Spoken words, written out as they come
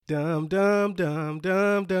Dum dum dum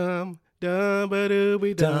dum dum. Dum ba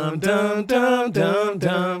dooby dum dum dum dum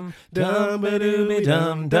dum dum ba dooby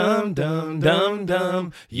dum dum dum dum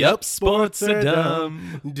dum. Yup, sports are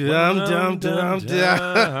dumb. Dum dum dum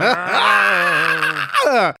dum.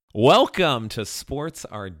 Welcome to Sports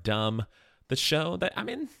Are Dumb, the show that,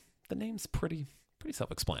 the name's pretty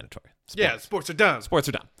self-explanatory. Yeah, sports are dumb. Sports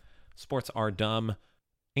are dumb. Sports are dumb.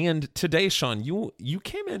 And today, Sean, you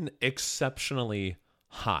came in exceptionally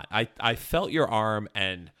hot. I felt your arm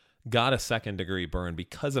and got a second-degree burn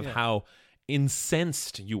because of how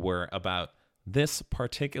incensed you were about this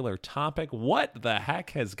particular topic. What the heck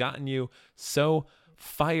has gotten you so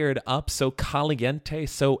fired up, so caliente,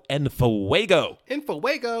 so en fuego? En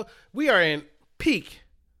fuego. We are in peak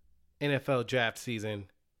NFL draft season.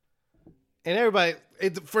 And everybody,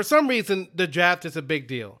 for some reason, the draft is a big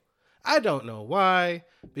deal. I don't know why,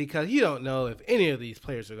 because you don't know if any of these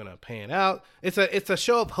players are going to pan out. It's a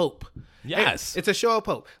show of hope. Yes. It's a show of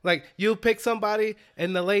hope. Like, you pick somebody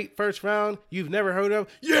in the late first round you've never heard of.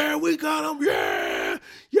 Yeah, we got him. Yeah.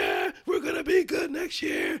 Yeah, we're going to be good next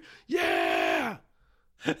year. Yeah.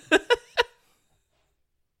 And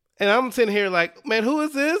I'm sitting here like, man, who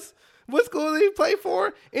is this? What school did he play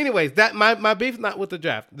for? Anyways, that my beef's not with the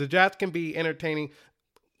draft. The draft can be entertaining.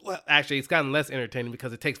 Well, actually, it's gotten less entertaining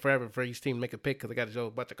because it takes forever for each team to make a pick because they got to show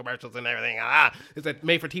a bunch of commercials and everything. It's a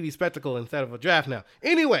made-for-TV spectacle instead of a draft now.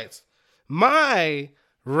 Anyways, my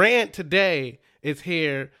rant today is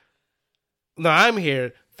here. No, I'm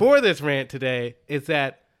here for this rant today. Is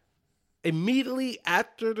that immediately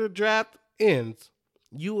after the draft ends,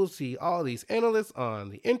 you will see all these analysts on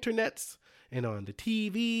the internets and on the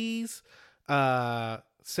TVs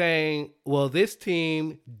saying, well, this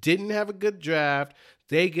team didn't have a good draft.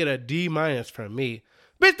 They get a D- from me.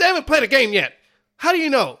 Bitch, they haven't played a game yet. How do you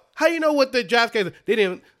know? How do you know what the draft case? They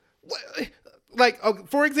didn't. Like,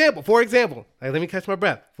 for example, like, let me catch my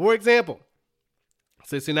breath. For example,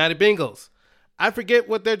 Cincinnati Bengals. I forget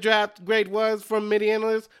what their draft grade was from many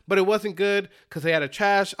analysts, but it wasn't good because they had a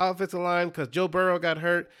trash offensive line because Joe Burrow got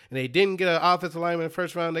hurt, and they didn't get an offensive lineman in the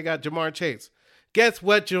first round. They got Jamar Chase. Guess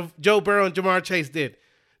what Joe Burrow and Jamar Chase did?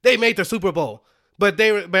 They made the Super Bowl. But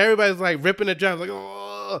everybody's like ripping the draft, like,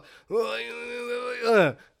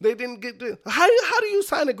 they didn't get the. How do you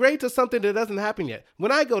assign a grade to something that doesn't happen yet?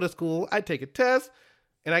 When I go to school, I take a test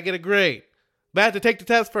and I get a grade, but I have to take the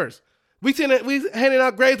test first. We handing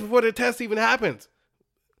out grades before the test even happens,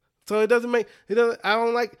 so it doesn't. I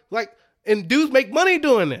don't like and dudes make money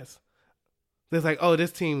doing this. It's like, oh,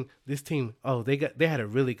 this team. Oh, they had a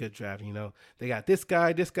really good draft. You know, they got this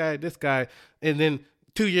guy, and then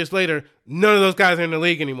 2 years later, none of those guys are in the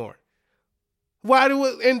league anymore.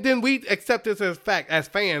 And then we accept this as fact, as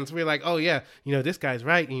fans. We're like, oh yeah, you know, this guy's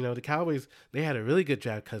right. You know, the Cowboys, they had a really good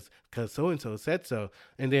draft because so-and-so said so.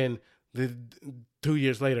 And then 2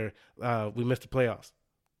 years later, we missed the playoffs.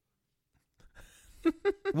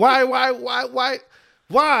 Why?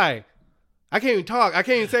 I can't even talk. I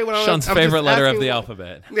can't even say what I'm Sean's favorite letter of the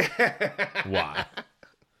alphabet. Why?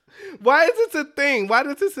 Why is this a thing? Why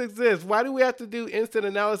does this exist? Why do we have to do instant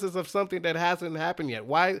analysis of something that hasn't happened yet?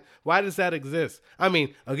 Why does that exist? I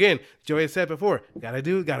mean, again, Joey said before, gotta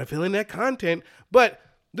fill in that content, but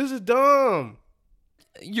this is dumb.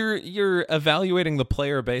 You're evaluating the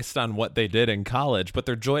player based on what they did in college, but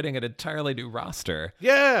they're joining an entirely new roster.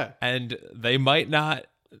 Yeah. And they might not,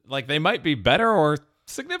 they might be better or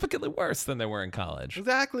significantly worse than they were in college.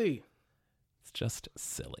 Exactly. It's just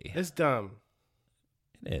silly. It's dumb.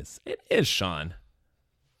 It is, Sean.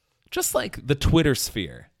 Just like the Twitter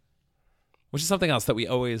sphere, which is something else that we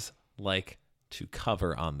always like to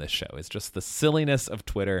cover on this show, is just the silliness of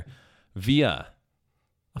Twitter via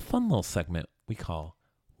a fun little segment we call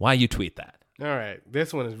Why You Tweet That. All right.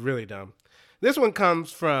 This one is really dumb. This one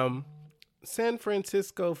comes from San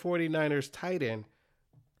Francisco 49ers tight end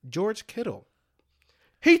George Kittle.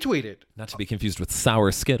 He tweeted. Not to be confused with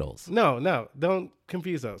sour Skittles. No. Don't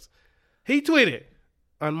confuse those. He tweeted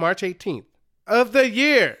on March 18th of the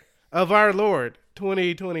year of our Lord,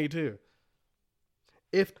 2022.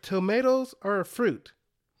 If tomatoes are a fruit,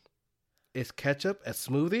 is ketchup a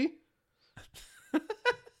smoothie?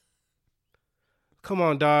 Come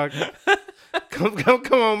on, dog. Come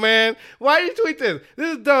on, man. Why do you tweet this?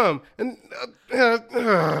 This is dumb. And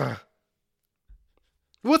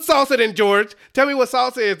what's salsa then, George? Tell me what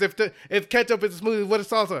salsa is. If ketchup is a smoothie, what is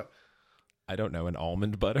salsa? I don't know. An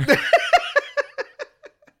almond butter?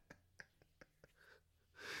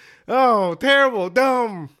 Oh, terrible,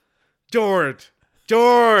 dumb. George.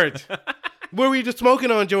 What were you just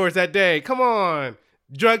smoking on, George, that day? Come on.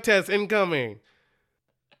 Drug test incoming.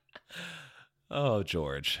 Oh,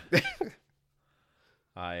 George.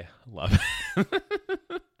 I love it.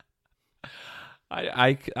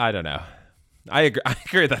 I don't know. I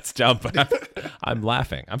agree that's dumb, but I'm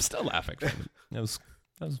laughing. I'm still laughing. That was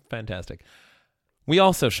fantastic. We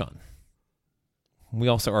also, Sean,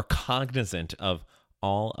 are cognizant of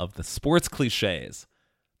all of the sports cliches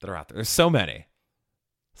that are out there. There's so many.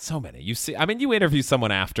 You see, I mean, you interview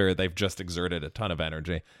someone after they've just exerted a ton of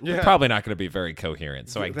energy. Yeah. They're probably not going to be very coherent.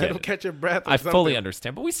 So I get it. Catch your breath. I fully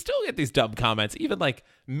understand. But we still get these dumb comments, even like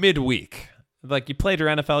midweek. Like you played your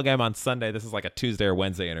NFL game on Sunday. This is like a Tuesday or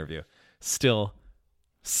Wednesday interview. Still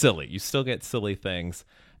silly. You still get silly things.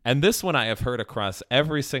 And this one I have heard across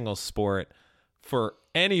every single sport for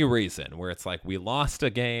any reason, where it's like, we lost a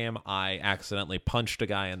game, I accidentally punched a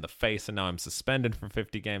guy in the face, and now I'm suspended for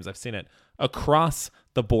 50 games. I've seen it across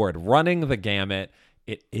the board, running the gamut.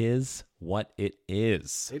 It is what it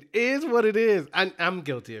is. It is what it is. I'm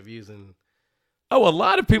guilty of using... Oh, a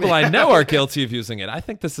lot of people I know are guilty of using it. I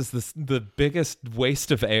think this is the biggest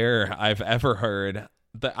waste of air I've ever heard.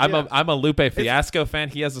 I'm a Lupe Fiasco fan.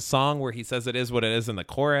 He has a song where he says it is what it is in the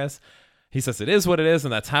chorus. He says it is what it is,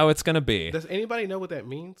 and that's how it's going to be. Does anybody know what that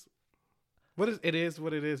means? What does it is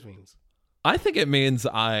what it is means? I think it means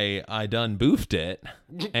I done boofed it,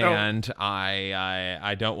 and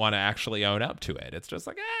I don't want to actually own up to it. It's just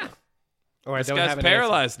like, or this guy's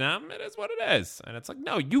paralyzed now. It is what it is. And it's like,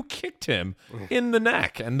 no, you kicked him in the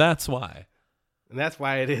neck, and that's why. And that's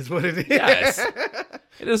why it is what it is. Yes.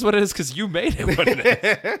 It is what it is because you made it what it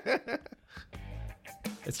is.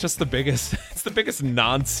 It's just the biggest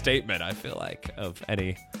non-statement, I feel like, of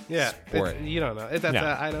any sport. You don't know.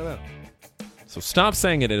 I don't know. So stop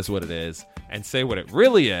saying it is what it is and say what it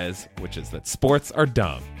really is, which is that sports are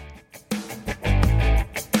dumb.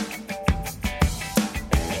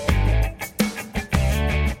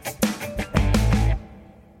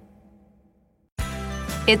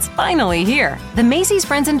 It's finally here, the Macy's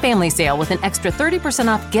Friends and Family Sale with an extra 30%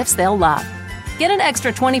 off gifts they'll love. Get an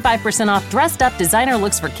extra 25% off dressed-up designer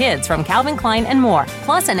looks for kids from Calvin Klein and more,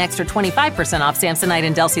 plus an extra 25% off Samsonite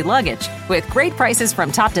and Delsey luggage. With great prices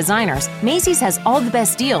from top designers, Macy's has all the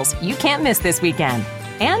best deals you can't miss this weekend.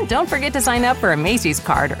 And don't forget to sign up for a Macy's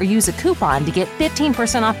card or use a coupon to get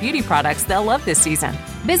 15% off beauty products they'll love this season.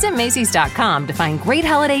 Visit Macys.com to find great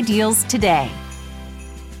holiday deals today.